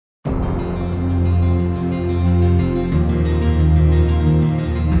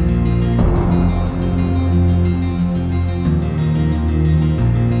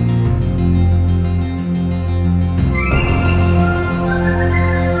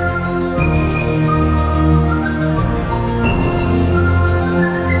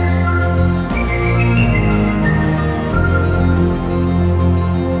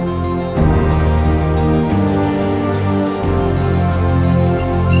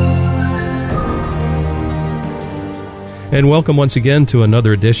And welcome once again to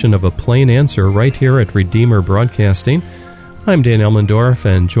another edition of A Plain Answer right here at Redeemer Broadcasting. I'm Dan Elmendorf,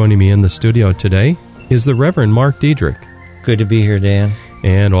 and joining me in the studio today is the Reverend Mark Diedrich. Good to be here, Dan.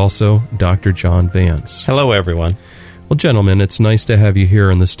 And also Dr. John Vance. Hello, everyone. Well, gentlemen, it's nice to have you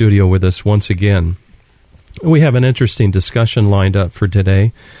here in the studio with us once again. We have an interesting discussion lined up for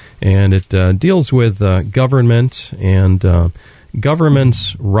today, and it deals with government and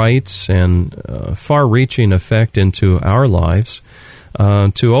government's rights and far-reaching effect into our lives.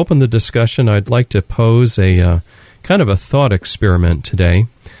 To open the discussion, I'd like to pose a kind of a thought experiment today.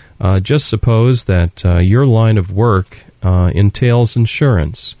 Just suppose that your line of work entails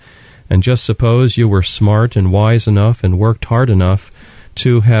insurance, and just suppose you were smart and wise enough and worked hard enough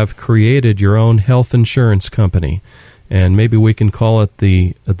to have created your own health insurance company. And maybe we can call it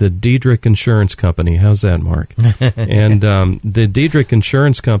the Diedrich Insurance Company. How's that, Mark? And the Diedrich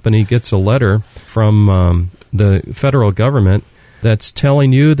Insurance Company gets a letter from the federal government that's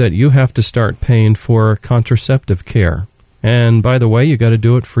telling you that you have to start paying for contraceptive care. And by the way, you got to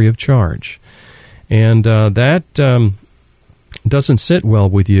do it free of charge. And that doesn't sit well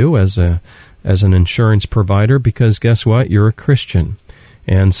with you as an insurance provider, because guess what? You're a Christian.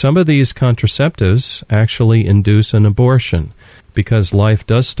 And some of these contraceptives actually induce an abortion, because life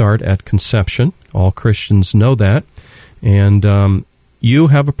does start at conception. All Christians know that. And you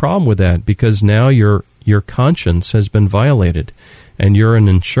have a problem with that, because now your conscience has been violated. And you're an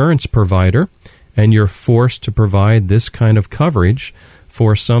insurance provider, and you're forced to provide this kind of coverage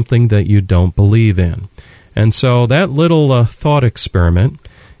for something that you don't believe in. And so that little thought experiment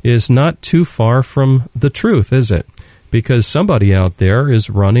is not too far from the truth, is it? Because somebody out there is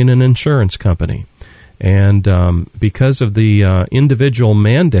running an insurance company. And because of the individual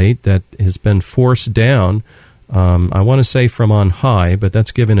mandate that has been forced down, I want to say from on high, but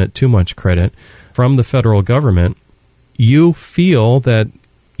that's giving it too much credit, from the federal government, you feel that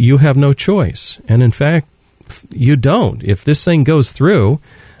you have no choice. And in fact, you don't. If this thing goes through,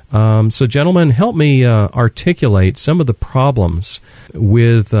 so gentlemen, help me articulate some of the problems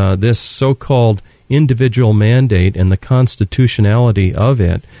with this so-called individual mandate and the constitutionality of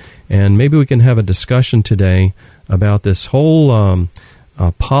it. And maybe we can have a discussion today about this whole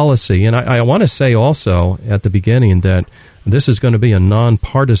policy. And I want to say also at the beginning that this is going to be a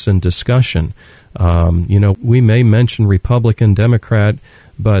nonpartisan discussion. We may mention Republican, Democrat,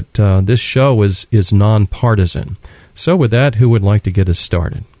 but this show is nonpartisan. So with that, who would like to get us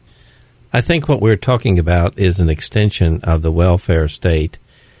started? I think what we're talking about is an extension of the welfare state.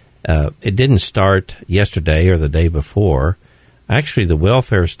 It didn't start yesterday or the day before. Actually, the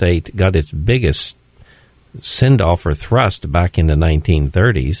welfare state got its biggest send-off or thrust back in the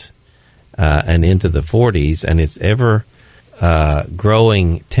 1930s and into the 40s, and its ever-growing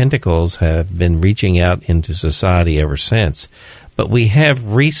tentacles have been reaching out into society ever since. But we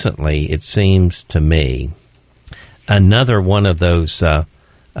have recently, it seems to me, another one of those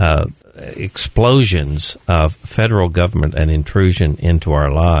explosions of federal government and intrusion into our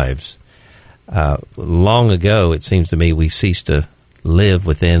lives. Long ago, it seems to me, we ceased to live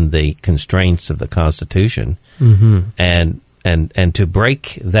within the constraints of the Constitution, and to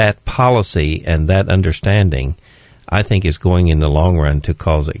break that policy and that understanding, I think, is going in the long run to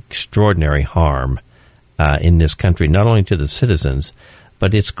cause extraordinary harm in this country, not only to the citizens,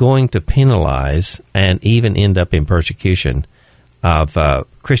 but it's going to penalize and even end up in persecution of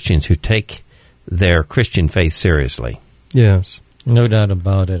Christians who take their Christian faith seriously. Yes. No doubt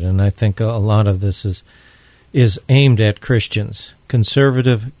about it. And I think a lot of this is aimed at Christians,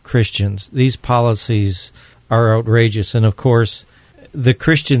 conservative Christians. These policies are outrageous. And, of course, the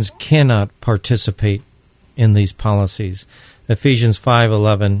Christians cannot participate in these policies. Ephesians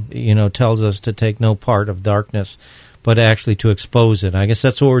 5:11, tells us to take no part of darkness, but actually to expose it. I guess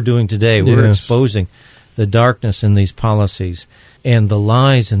that's what we're doing today. We're exposing the darkness in these policies and the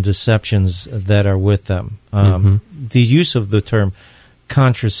lies and deceptions that are with them. The use of the term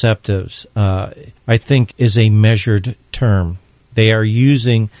contraceptives, I think, is a measured term. They are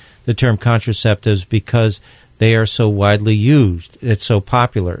using the term contraceptives because they are so widely used. It's so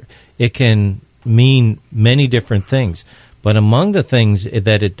popular. It can mean many different things. But among the things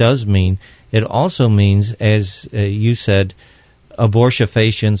that it does mean, it also means, as you said,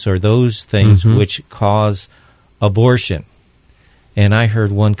 abortifacients, or those things which cause abortion. And I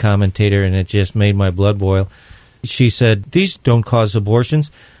heard one commentator, and it just made my blood boil. She said, these don't cause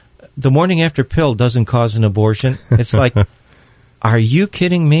abortions. The morning after pill doesn't cause an abortion. It's like, are you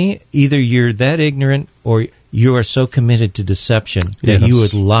kidding me? Either you're that ignorant or you are so committed to deception that you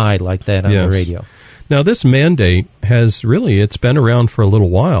would lie like that on the radio. Now, this mandate has really, it's been around for a little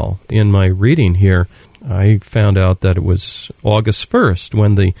while in my reading here. I found out that it was August 1st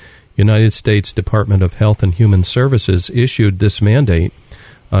when the United States Department of Health and Human Services issued this mandate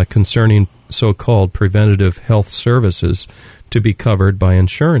concerning so-called preventative health services to be covered by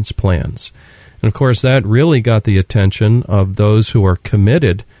insurance plans. And, of course, that really got the attention of those who are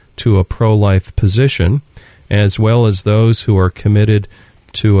committed to a pro-life position, as well as those who are committed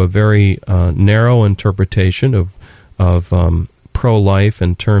to a very narrow interpretation of pro-life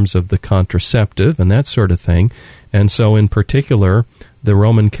in terms of the contraceptive and that sort of thing. And so, in particular, the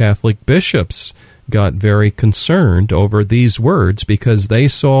Roman Catholic bishops got very concerned over these words because they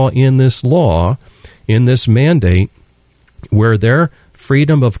saw in this law, in this mandate, where their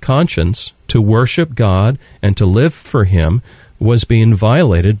freedom of conscience to worship God and to live for Him was being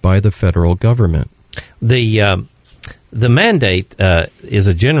violated by the federal government. The mandate is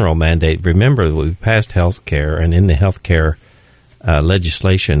a general mandate. Remember, we passed health care, and in the health care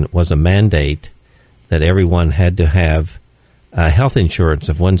legislation was a mandate that everyone had to have health insurance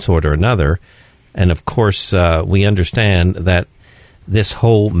of one sort or another. And, of course, we understand that this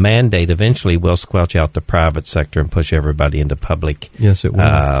whole mandate eventually will squelch out the private sector and push everybody into public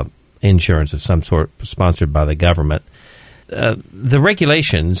insurance of some sort sponsored by the government. The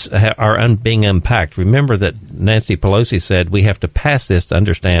regulations are being unpacked. Remember that Nancy Pelosi said we have to pass this to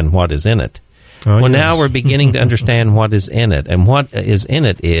understand what is in it. Oh, well, yes. now we're beginning to understand what is in it. And what is in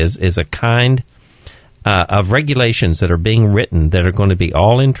it is a kind of regulations that are being written that are going to be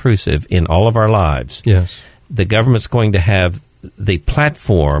all-intrusive in all of our lives. Yes. The government's going to have the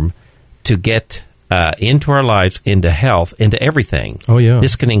platform to get into our lives, into health, into everything. Oh, yeah.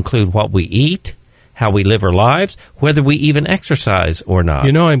 This can include what we eat, how we live our lives, whether we even exercise or not.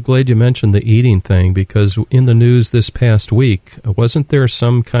 You know, I'm glad you mentioned the eating thing because in the news this past week, wasn't there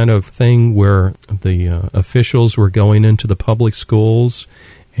some kind of thing where the officials were going into the public schools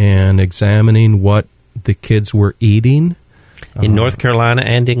and examining what the kids were eating? In North Carolina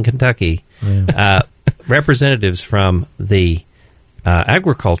and in Kentucky, representatives from the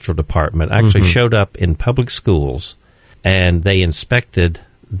agricultural department actually showed up in public schools, and they inspected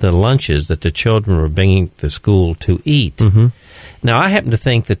the lunches that the children were bringing to school to eat. Mm-hmm. Now, I happen to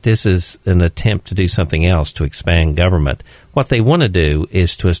think that this is an attempt to do something else to expand government. What they want to do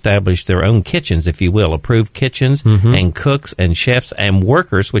is to establish their own kitchens, if you will, approved kitchens and cooks and chefs and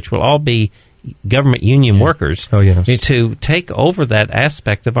workers, which will all be government union workers, to take over that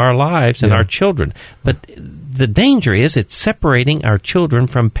aspect of our lives and our children. But the danger is it's separating our children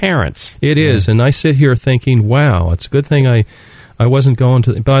from parents. It is, and I sit here thinking, wow, it's a good thing I wasn't going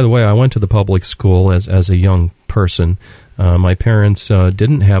to... By the way, I went to the public school as a young person. My parents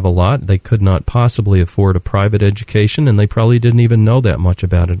didn't have a lot. They could not possibly afford a private education, and they probably didn't even know that much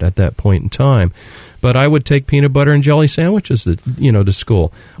about it at that point in time. But I would take peanut butter and jelly sandwiches to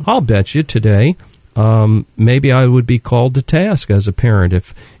school. I'll bet you today maybe I would be called to task as a parent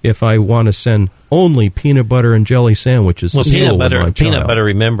if I want to send only peanut butter and jelly sandwiches to school with my child. Peanut butter,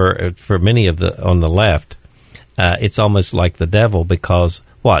 remember, for many of on the left, it's almost like the devil because...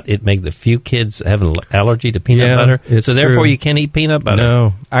 What? It makes the few kids have an allergy to peanut butter? So therefore you can't eat peanut butter?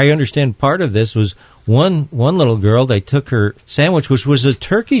 No. I understand part of this was one little girl, they took her sandwich, which was a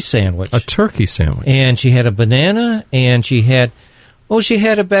turkey sandwich. A turkey sandwich. And she had a banana, and she had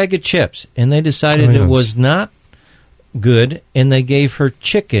a bag of chips. And they decided it was not good, and they gave her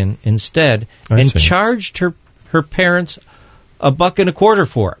chicken instead and charged her parents $1.25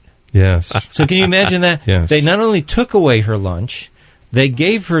 for it. Yes. So can you imagine that? Yes. They not only took away her lunch, they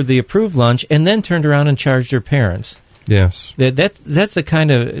gave her the approved lunch and then turned around and charged her parents. Yes. That's the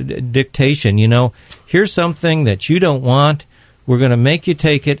kind of dictation. Here's something that you don't want. We're going to make you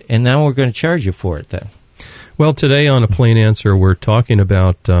take it, and now we're going to charge you for it then. Well, today on A Plain Answer, we're talking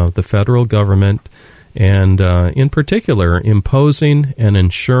about the federal government and, in particular, imposing an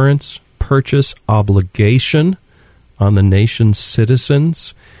insurance purchase obligation on the nation's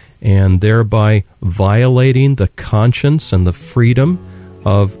citizens and thereby violating the conscience and the freedom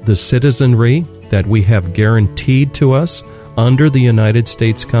of the citizenry that we have guaranteed to us under the United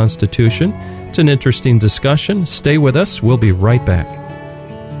States Constitution. It's an interesting discussion. Stay with us. We'll be right back.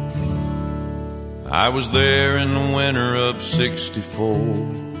 I was there in the winter of '64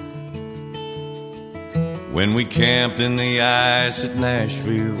 when we camped in the ice at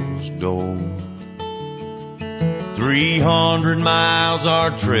Nashville's door. 300 miles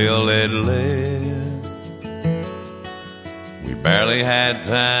our trail had led. We barely had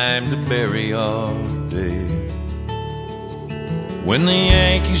time to bury our dead. When the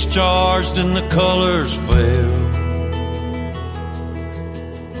Yankees charged and the colors fell,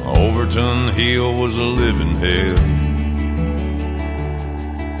 Overton Hill was a living hell.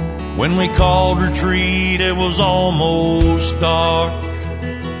 When we called retreat, it was almost dark.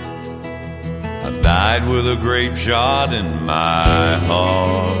 I died with a grape shot in my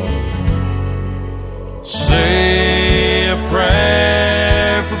heart. Say a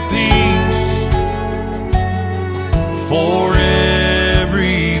prayer for peace, for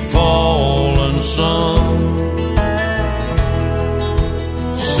every fallen son.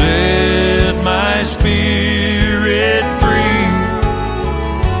 Set my spirit free.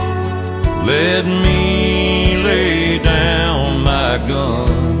 Let me lay down my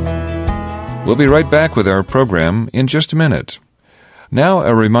gun. We'll be right back with our program in just a minute. Now,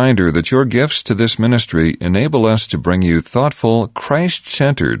 a reminder that your gifts to this ministry enable us to bring you thoughtful,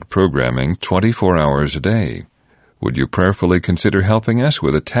 Christ-centered programming 24 hours a day. Would you prayerfully consider helping us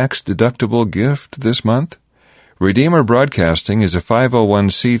with a tax-deductible gift this month? Redeemer Broadcasting is a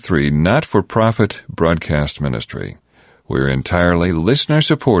 501c3 not-for-profit broadcast ministry. We're entirely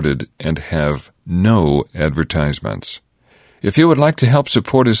listener-supported and have no advertisements. If you would like to help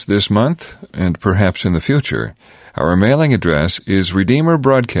support us this month, and perhaps in the future, our mailing address is Redeemer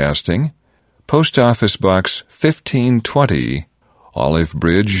Broadcasting, Post Office Box 1520, Olive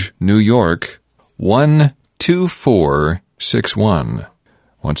Bridge, New York, 12461.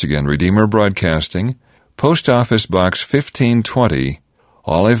 Once again, Redeemer Broadcasting, Post Office Box 1520,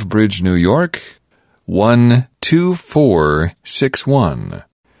 Olive Bridge, New York, 12461.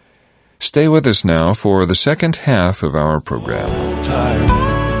 Stay with us now for the second half of our program.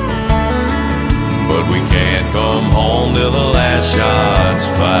 But we can't come home till the last shot's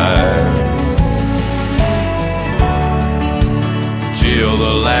fired. Till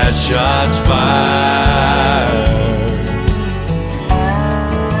the last shot's fired.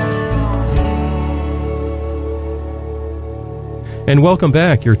 And welcome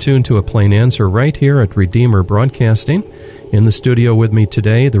back. You're tuned to A Plain Answer right here at Redeemer Broadcasting. In the studio with me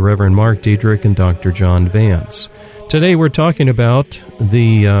today, the Reverend Mark Diedrich and Dr. John Vance. Today we're talking about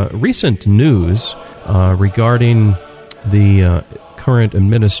the recent news regarding the current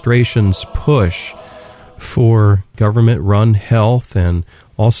administration's push for government-run health, and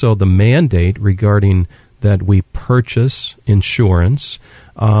also the mandate regarding that we purchase insurance.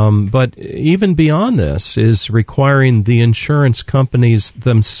 But even beyond this is requiring the insurance companies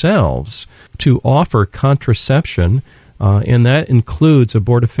themselves to offer contraception, and that includes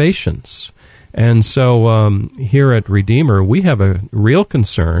abortifacients. And so here at Redeemer, we have a real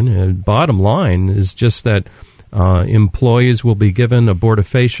concern, and bottom line is just that employees will be given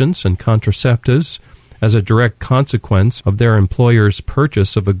abortifacients and contraceptives as a direct consequence of their employer's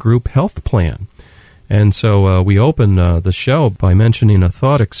purchase of a group health plan. And so we open the show by mentioning a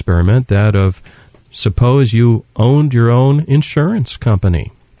thought experiment, that of suppose you owned your own insurance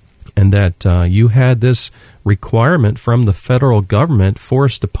company and that you had this requirement from the federal government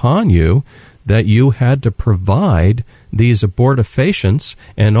forced upon you that you had to provide these abortifacients,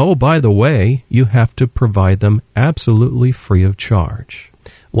 and oh, by the way, you have to provide them absolutely free of charge.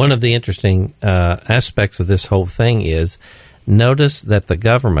 One of the interesting aspects of this whole thing is, notice that the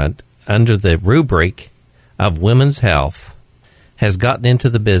government, under the rubric of women's health, has gotten into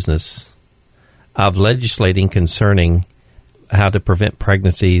the business of legislating concerning how to prevent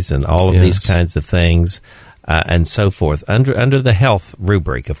pregnancies and all of these kinds of things, and so forth, under the health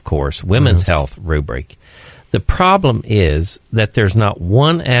rubric, of course, women's health rubric. The problem is that there's not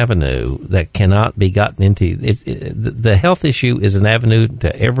one avenue that cannot be gotten into. The health issue is an avenue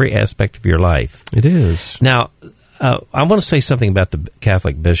to every aspect of your life. It is. Now, I want to say something about the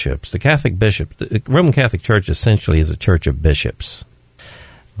Catholic bishops. The Roman Catholic Church essentially is a church of bishops.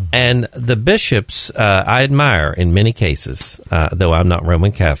 And the bishops, I admire in many cases, though I'm not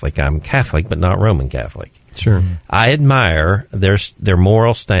Roman Catholic. I'm Catholic, but not Roman Catholic. Sure. I admire their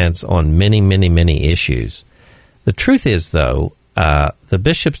moral stance on many, many, many issues. The truth is, though, the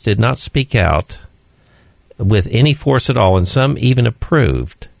bishops did not speak out with any force at all, and some even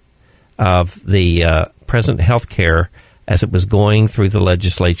approved of the present health care as it was going through the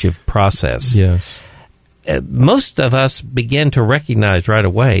legislative process. Yes. Most of us began to recognize right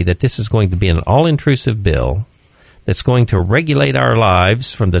away that this is going to be an all-intrusive bill that's going to regulate our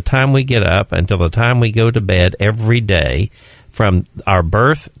lives from the time we get up until the time we go to bed every day, from our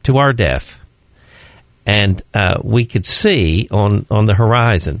birth to our death. And we could see on the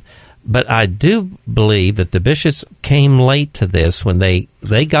horizon. But I do believe that the bishops came late to this when they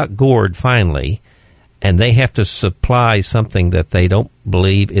got gored finally, and they have to supply something that they don't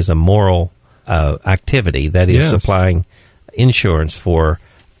believe is a moral activity, that is supplying insurance for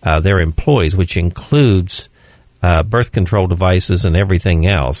their employees, which includes birth control devices and everything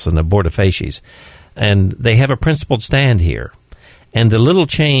else, and abortifacients. And they have a principled stand here. And the little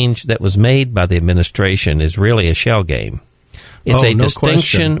change that was made by the administration is really a shell game. It's a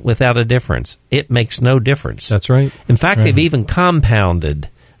distinction without a difference. It makes no difference. That's right. In fact, they've even compounded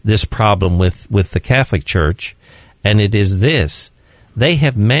this problem with the Catholic Church, and it is this. They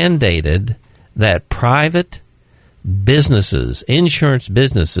have mandated that private businesses, insurance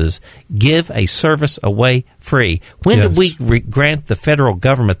businesses, give a service away free. When did we grant the federal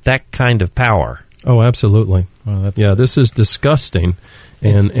government that kind of power? Oh, absolutely. Well, this is disgusting.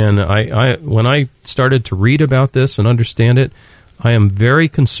 And I when I started to read about this and understand it, I am very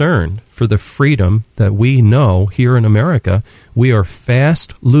concerned for the freedom that we know here in America. We are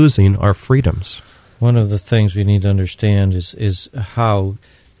fast losing our freedoms. One of the things we need to understand is how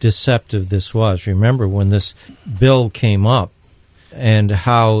deceptive this was. Remember when this bill came up and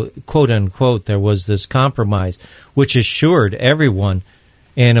how, quote unquote, there was this compromise, which assured everyone,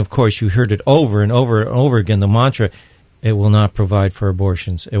 and of course you heard it over and over and over again, the mantra, it will not provide for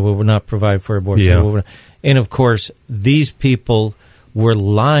abortions. It will not provide for abortion. Yeah. And of course, these people were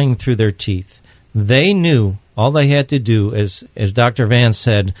lying through their teeth. They knew all they had to do, as Dr. Vance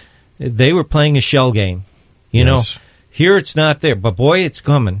said, they were playing a shell game. You know, here it's not there, but boy, it's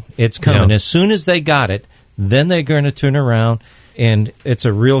coming. It's coming. Yeah. As soon as they got it, then they're going to turn around, and it's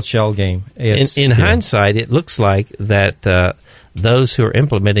a real shell game. In hindsight, it looks like that those who are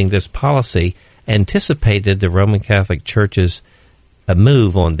implementing this policy anticipated the Roman Catholic Church's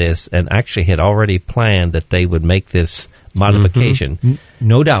move on this and actually had already planned that they would make this modification. Mm-hmm.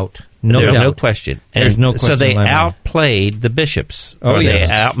 No doubt. There's no question. There's no question. So they outplayed the bishops, they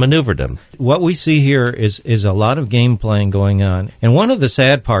outmaneuvered them. What we see here is a lot of game playing going on. And one of the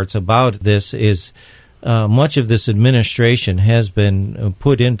sad parts about this is much of this administration has been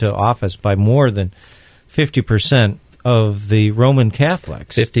put into office by more than 50% of the Roman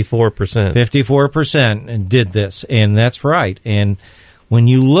Catholics. 54%. 54% did this, and that's right. And when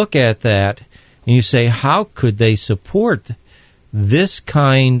you look at that and you say, how could they support this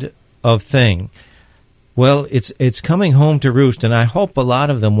kind of thing? Well, it's coming home to roost, and I hope a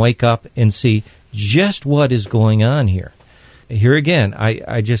lot of them wake up and see just what is going on here. Here again,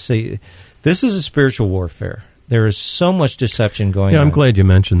 I just say, this is a spiritual warfare. There is so much deception going on. Yeah, I'm glad you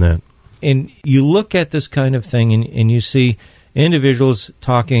mentioned that. And you look at this kind of thing, and you see individuals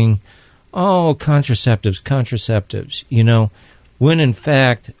talking, contraceptives, you know, when in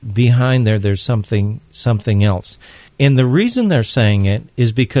fact behind there's something else. And the reason they're saying it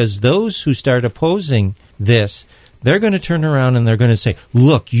is because those who start opposing this, they're going to turn around and they're going to say,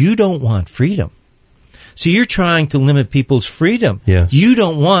 look, you don't want freedom. So you're trying to limit people's freedom. Yes. You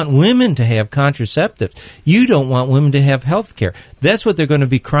don't want women to have contraceptives. You don't want women to have health care. That's what they're going to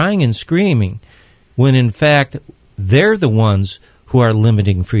be crying and screaming, when in fact they're the ones who are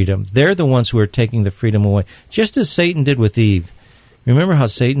limiting freedom. They're the ones who are taking the freedom away, just as Satan did with Eve. Remember how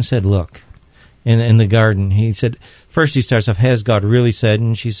Satan said, look, in the garden, he said, first he starts off, has God really said?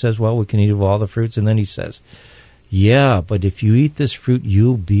 And she says, well, we can eat of all the fruits. And then he says, yeah, but if you eat this fruit,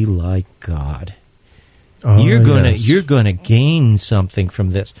 you'll be like God. You're gonna gain something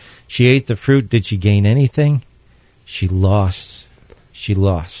from this. She ate the fruit. Did she gain anything? She lost.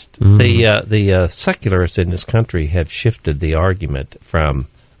 Mm. The secularists in this country have shifted the argument from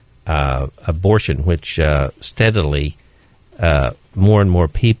abortion, which steadily more and more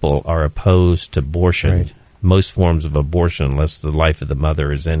people are opposed to abortion. Right. Most forms of abortion, unless the life of the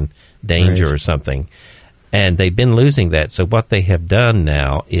mother is in danger or something. And they've been losing that. So what they have done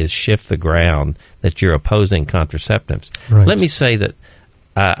now is shift the ground that you're opposing contraceptives. Right. Let me say that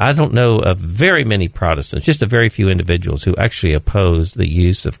I don't know of very many Protestants, just a very few individuals who actually oppose the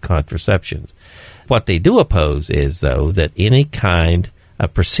use of contraceptions. What they do oppose is, though, that any kind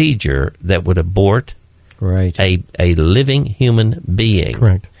of procedure that would abort a living human being.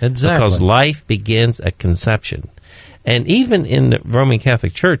 Correct. Exactly. Because life begins at conception. And even in the Roman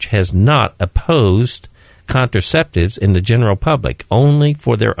Catholic Church has not opposed contraceptives in the general public, only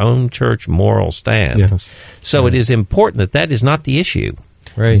for their own church moral stand. Yes. So it is important that is not the issue.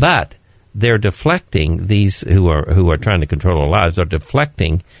 Right. But they're deflecting, these who are trying to control our lives are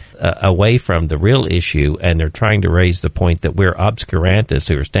deflecting away from the real issue, and they're trying to raise the point that we're obscurantists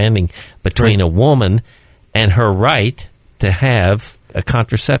who are standing between a woman and her right to have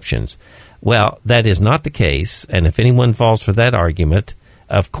contraceptions. Well, that is not the case, and if anyone falls for that argument,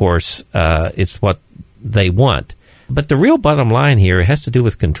 of course, it's what they want. But the real bottom line here has to do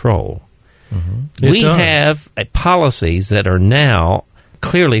with control. Mm-hmm. We have policies that are now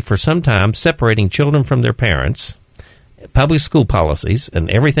clearly for some time separating children from their parents, public school policies and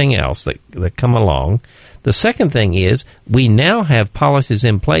everything else that come along. The second thing is we now have policies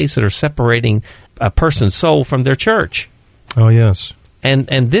in place that are separating a person's soul from their church. Oh, yes. And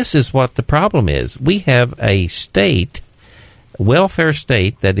this is what the problem is. We have a state, welfare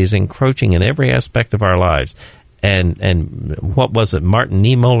state, that is encroaching in every aspect of our lives. And what was it? Martin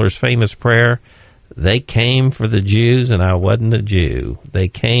Niemöller's famous prayer? They came for the Jews, and I wasn't a Jew. They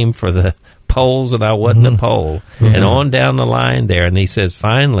came for the Poles, and I wasn't a Pole. And on down the line there. And he says,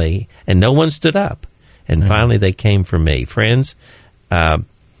 finally, and no one stood up. And finally, they came for me. Friends,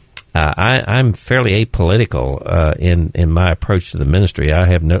 I'm fairly apolitical in my approach to the ministry. I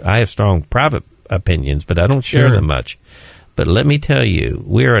have strong private opinions, but I don't share them much. But let me tell you,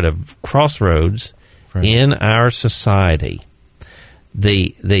 we're at a crossroads in our society.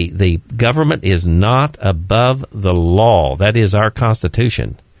 The government is not above the law. That is our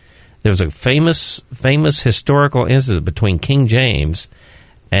Constitution. There was a famous historical incident between King James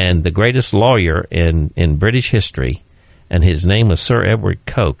and the greatest lawyer in British history, and his name was Sir Edward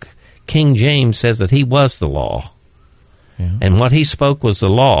Coke. King James says that he was the law, and what he spoke was the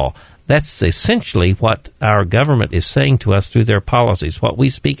law. That's essentially what our government is saying to us through their policies. What we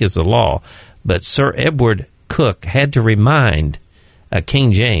speak is the law. But Sir Edward Coke had to remind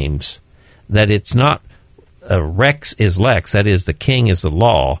King James that it's not Rex is Lex, that is, the king is the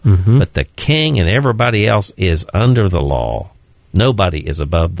law, but the king and everybody else is under the law. Nobody is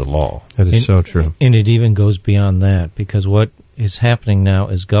above the law. That is so true. And it even goes beyond that, because what is happening now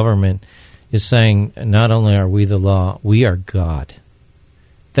is government is saying, not only are we the law, we are God.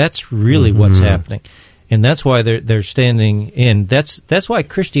 That's really what's happening. And that's why they're standing in. That's why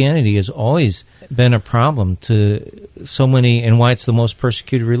Christianity has always been a problem to so many, and why it's the most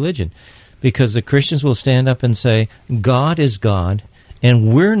persecuted religion. Because the Christians will stand up and say, God is God,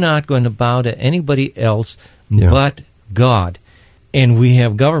 and we're not going to bow to anybody else but God. And we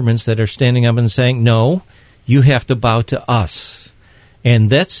have governments that are standing up and saying, no, you have to bow to us. And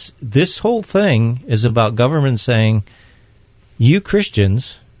this whole thing is about government saying, you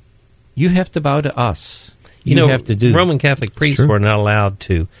Christians, you have to bow to us. You have to do. Roman Catholic priests were not allowed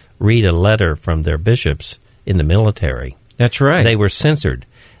to read a letter from their bishops in the military. That's right. They were censored.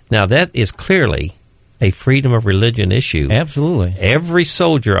 Now, that is clearly a freedom of religion issue. Absolutely. Every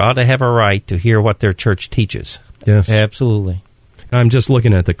soldier ought to have a right to hear what their church teaches. Yes. Absolutely. I'm just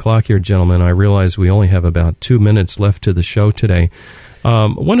looking at the clock here, gentlemen. I realize we only have about 2 minutes left to the show today.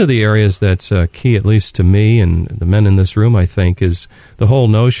 One of the areas that's key, at least to me and the men in this room, I think, is the whole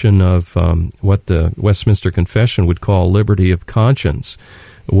notion of what the Westminster Confession would call liberty of conscience,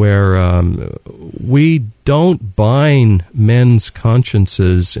 where we don't bind men's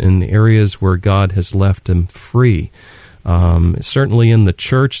consciences in areas where God has left them free. Certainly in the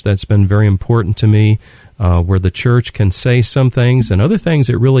church, that's been very important to me, where the church can say some things, and other things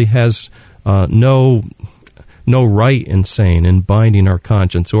it really has no right in saying, in binding our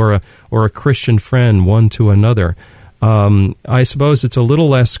conscience, or a Christian friend one to another. I suppose it's a little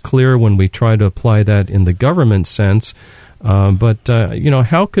less clear when we try to apply that in the government sense. But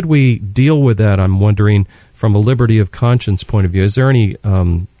how could we deal with that? I'm wondering, from a liberty of conscience point of view. Is there any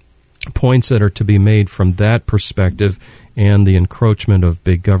points that are to be made from that perspective and the encroachment of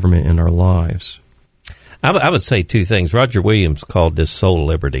big government in our lives? I would say two things. Roger Williams called this soul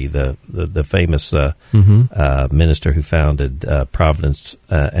liberty, the famous minister who founded Providence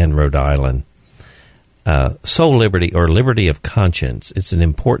and Rhode Island. Soul liberty, or liberty of conscience, it's an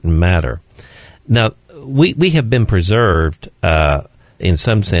important matter. Now, we have been preserved in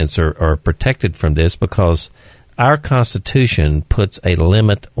some sense, or protected from this, because our Constitution puts a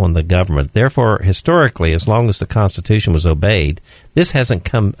limit on the government. Therefore, historically, as long as the Constitution was obeyed, this hasn't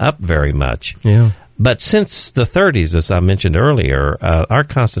come up very much. Yeah. But since the 30s, as I mentioned earlier, our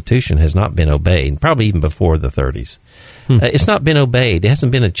Constitution has not been obeyed, probably even before the 30s. It's not been obeyed. There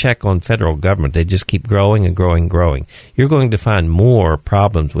hasn't been a check on federal government. They just keep growing and growing and growing. You're going to find more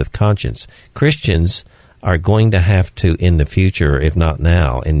problems with conscience. Christians are going to have to, in the future, if not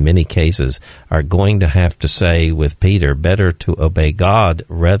now, in many cases, are going to have to say with Peter, better to obey God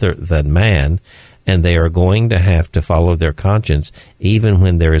rather than man, and they are going to have to follow their conscience even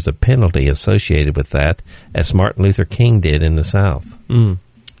when there is a penalty associated with that, as Martin Luther King did in the South.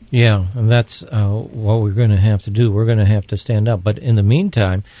 Yeah, and that's what we're going to have to do. We're going to have to stand up. But in the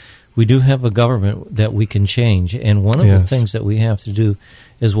meantime, we do have a government that we can change, and one of the things that we have to do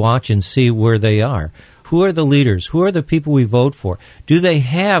is watch and see where they are. Who are the leaders? Who are the people we vote for? Do they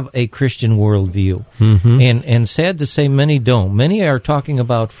have a Christian worldview? And sad to say, many don't. Many are talking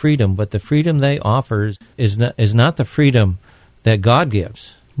about freedom, but the freedom they offer is not the freedom that God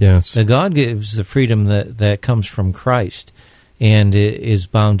gives. Yes. That God gives the freedom that comes from Christ and is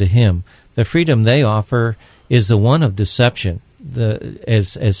bound to Him. The freedom they offer is the one of deception,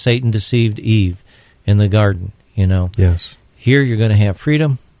 as Satan deceived Eve in the garden, Yes. Here you're going to have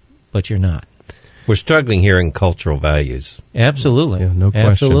freedom, but you're not. We're struggling here in cultural values. Absolutely. Yeah, no question.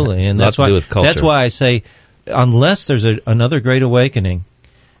 Absolutely. And It's a lot to do with culture. That's why I say, unless there's another great awakening,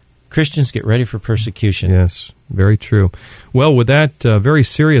 Christians get ready for persecution. Yes, very true. Well, with that very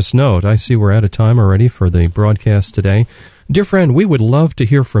serious note, I see we're out of time already for the broadcast today. Dear friend, we would love to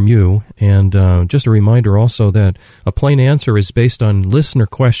hear from you, and just a reminder also that A Plain Answer is based on listener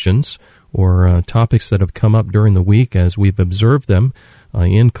questions or topics that have come up during the week as we've observed them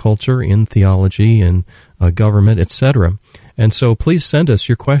in culture, in theology, in government, etc. And so please send us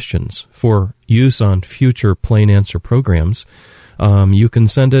your questions for use on future Plain Answer programs. You can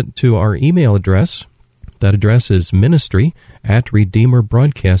send it to our email address. That address is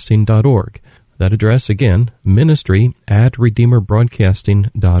ministry@redeemerbroadcasting.org. That address, again,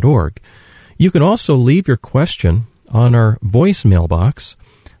 ministry@redeemerbroadcasting.org. You can also leave your question on our voicemail box.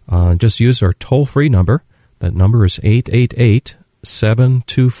 Just use our toll-free number. That number is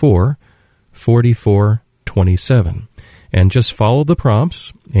 888-724-4427. And just follow the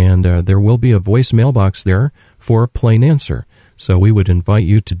prompts, and there will be a voicemail box there for a plain answer. So we would invite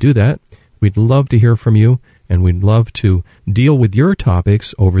you to do that. We'd love to hear from you, and we'd love to deal with your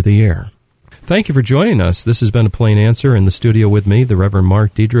topics over the air. Thank you for joining us. This has been A Plain Answer. In the studio with me, the Reverend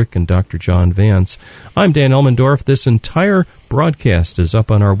Mark Diedrich and Dr. John Vance. I'm Dan Elmendorf. This entire broadcast is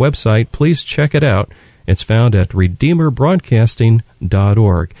up on our website. Please check it out. It's found at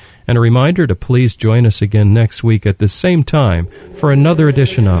redeemerbroadcasting.org. And a reminder to please join us again next week at the same time for another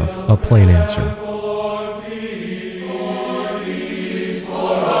edition of A Plain Answer.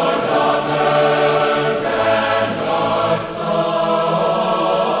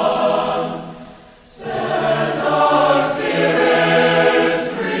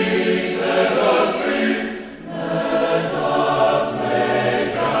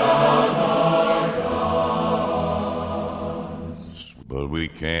 But we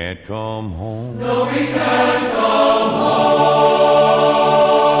can't come home. No, we can't.